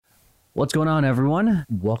What's going on, everyone?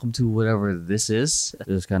 Welcome to whatever this is. This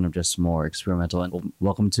is kind of just more experimental. And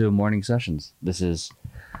welcome to Morning Sessions. This is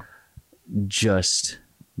just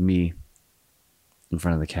me in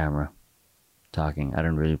front of the camera talking. I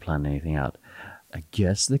didn't really plan anything out. I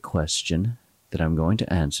guess the question that I'm going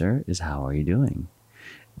to answer is, how are you doing?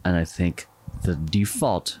 And I think the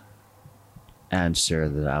default answer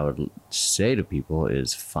that I would say to people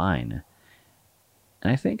is fine.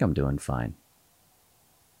 And I think I'm doing fine.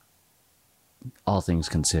 All things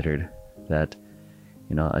considered, that,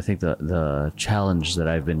 you know, I think the challenge that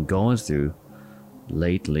I've been going through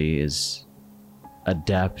lately is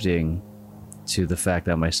adapting to the fact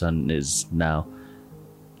that my son is now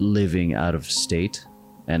living out of state,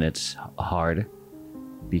 and it's hard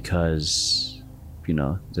because, you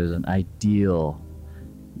know, there's an ideal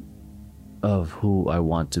of who I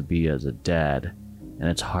want to be as a dad, and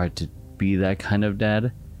it's hard to be that kind of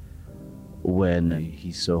dad when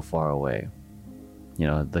he's so far away. You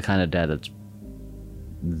know, the kind of dad that's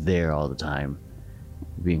there all the time,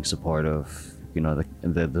 being supportive. You know,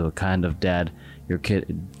 the kind of dad your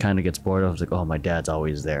kid kind of gets bored of. It's like, oh, my dad's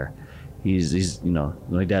always there. He's you know,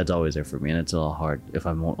 my dad's always there for me, and it's a little hard if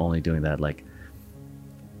I'm only doing that like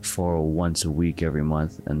for once a week every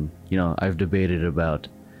month. And you know, I've debated about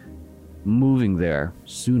moving there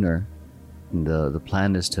sooner. The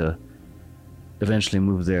plan is to eventually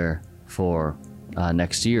move there for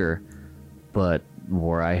next year, but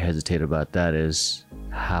where I hesitate about that is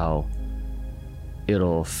how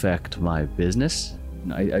it'll affect my business.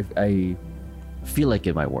 I feel like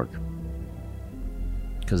it might work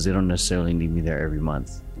because they don't necessarily need me there every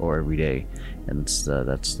month or every day, and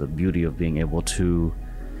that's the beauty of being able to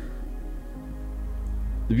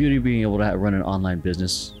run an online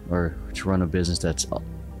business, or to run a business that's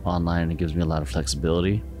online. It gives me a lot of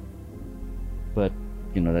flexibility, but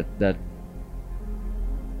you know, that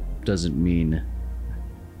doesn't mean,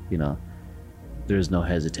 you know, there's no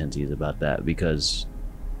hesitancies about that, because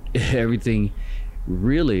everything,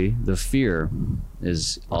 really, the fear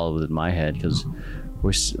is all within my head, because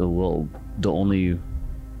the only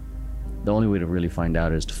way to really find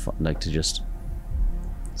out is to just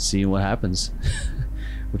see what happens.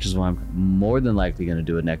 Which is why I'm more than likely going to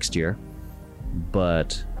do it next year.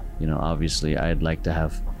 But you know, obviously I'd like to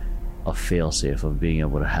have a fail-safe of being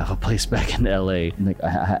able to have a place back in LA. Like,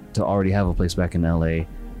 to already have a place back in LA,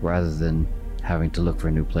 rather than having to look for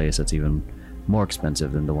a new place that's even more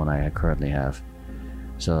expensive than the one I currently have.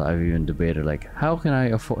 So I've even debated, like, how can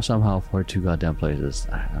I somehow afford two goddamn places?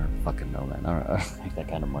 I don't fucking know, man. I don't make that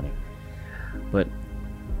kind of money. But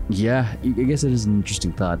yeah, I guess it is an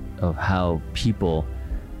interesting thought of how people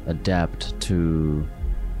adapt to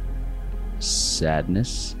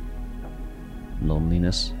sadness,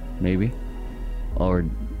 loneliness, maybe, or,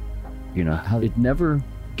 you know, how it never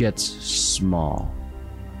gets small,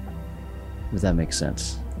 if that makes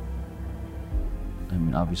sense. I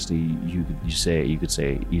mean, obviously you could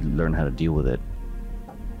say you learn how to deal with it,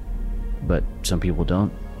 but some people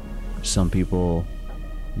don't. Some people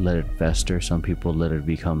let it fester. Some people let it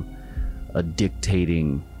become a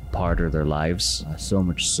dictating part of their lives, so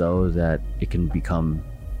much so that it can become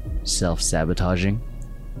self-sabotaging,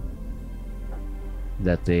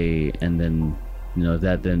 that then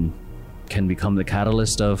can become the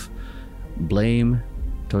catalyst of blame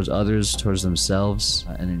towards others, towards themselves,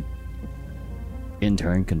 and in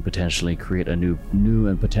turn can potentially create a new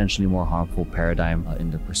and potentially more harmful paradigm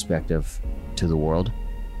in the perspective to the world,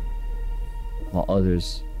 while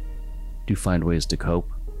others do find ways to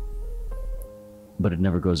cope. But it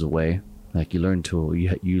never goes away. Like, you learn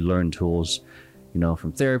tools, you know,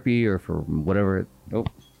 from therapy or from whatever. Oh,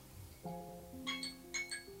 I'll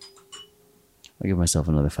give myself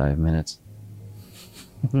another 5 minutes.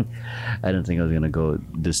 I didn't think I was gonna go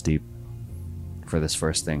this deep for this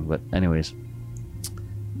first thing, but anyways,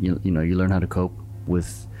 you know, you learn how to cope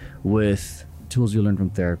with tools you learn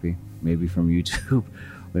from therapy, maybe from YouTube,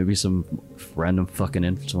 maybe some random fucking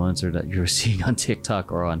influencer that you're seeing on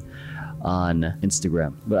TikTok or on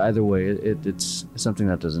Instagram. But either way, it's something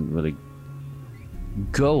that doesn't really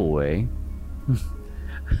go away.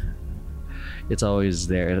 It's always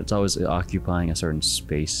there. It's always occupying a certain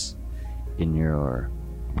space in your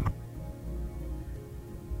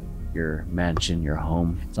mansion, your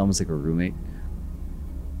home. It's almost like a roommate,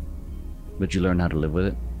 but you learn how to live with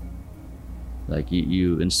it. Like,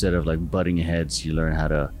 you instead of like butting heads, you learn how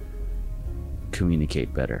to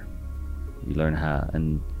communicate better. You learn how,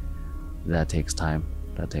 and that takes time.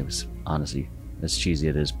 That takes, honestly, as cheesy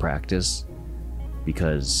it is, practice,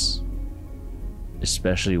 because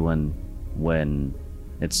especially when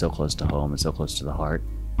it's so close to home, it's so close to the heart,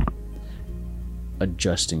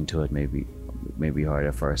 adjusting to it may be hard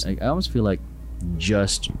at first. I almost feel like,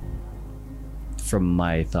 just from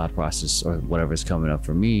my thought process or whatever's coming up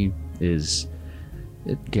for me, is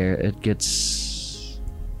it gets,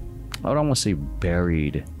 I would almost say,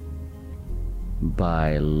 buried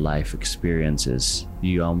by life experiences.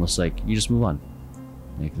 You almost like, you just move on.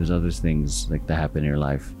 Like there's other things like that happen in your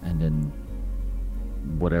life, and then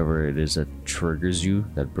whatever it is that triggers you,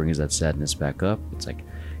 that brings that sadness back up, it's like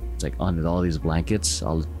under all these blankets,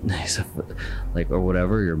 all like, or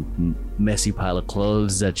whatever, your messy pile of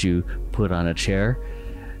clothes that you put on a chair,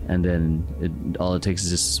 and then all it takes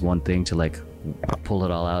is just this one thing to like pull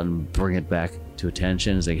it all out and bring it back to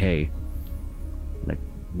attention. It's like, hey, like,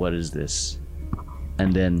 what is this?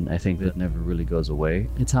 And then I think that never really goes away.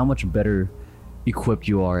 It's how much better equipped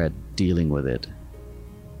you are at dealing with it.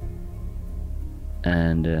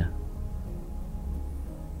 And it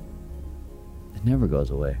never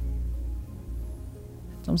goes away.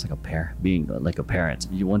 It's almost like being like a parent.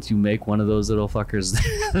 Once you make one of those little fuckers,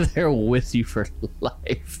 they're with you for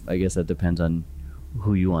life. I guess that depends on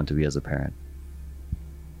who you want to be as a parent,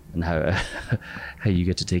 and how you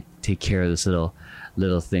get to take care of this little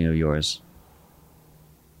thing of yours.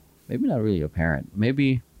 Maybe not really a parent.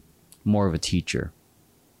 Maybe more of a teacher.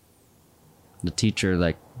 The teacher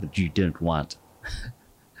like that you didn't want,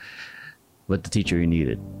 but the teacher you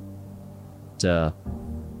needed to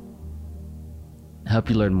help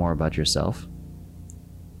you learn more about yourself,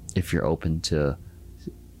 if you're open to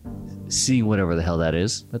seeing whatever the hell that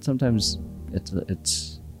is. But sometimes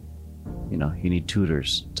it's you know, you need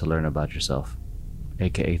tutors to learn about yourself,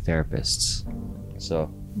 aka therapists. So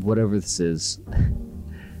whatever this is,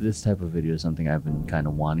 this type of video is something I've been kind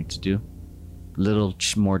of wanting to do. A little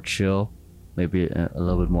more chill, maybe a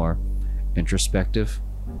little bit more introspective,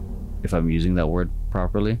 if I'm using that word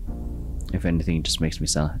properly. If anything, it just makes me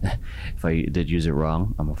sound, if I did use it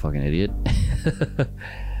wrong, I'm a fucking idiot.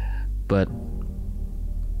 But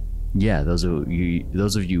yeah, those of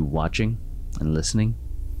you watching and listening,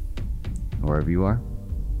 wherever you are,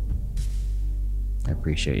 I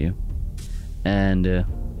appreciate you. And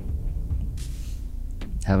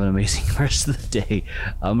have an amazing rest of the day.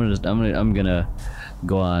 I'm gonna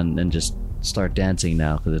go on and just start dancing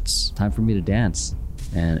now, because it's time for me to dance.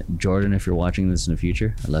 And Jordan, if you're watching this in the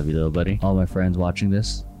future, I love you, little buddy. All my friends watching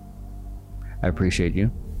this, I appreciate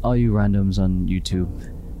you. All you randoms on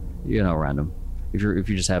YouTube, you're not random. If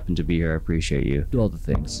you just happen to be here, I appreciate you. Do all the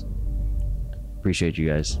things. Appreciate you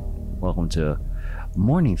guys. Welcome to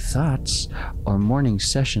morning thoughts or morning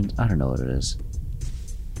sessions. I don't know what it is,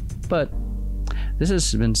 but this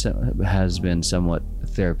has been somewhat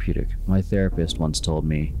therapeutic. My therapist once told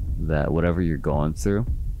me that whatever you're going through,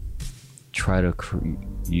 try to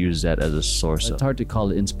use that as a source. It's hard to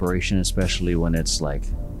call it inspiration, especially when it's like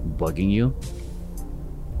bugging you,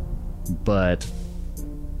 but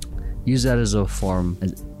use that as a form,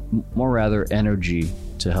 more rather energy,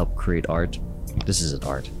 to help create art. This isn't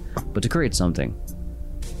art, but to create something.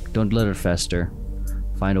 Don't let it fester.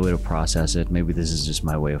 Find a way to process it. Maybe this is just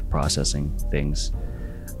my way of processing things,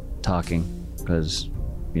 talking, because,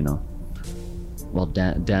 you know, while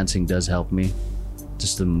dancing does help me,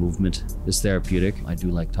 just the movement is therapeutic. I do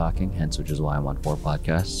like talking, hence which is why I'm on 4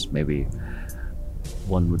 podcasts. Maybe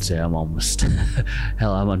one would say I'm almost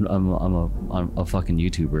hell, I'm a fucking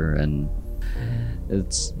YouTuber, and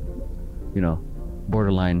it's, you know,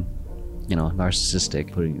 borderline, you know,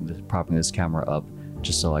 narcissistic, propping this camera up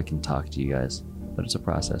just so I can talk to you guys, but it's a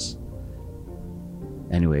process.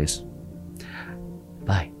 Anyways,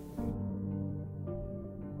 bye.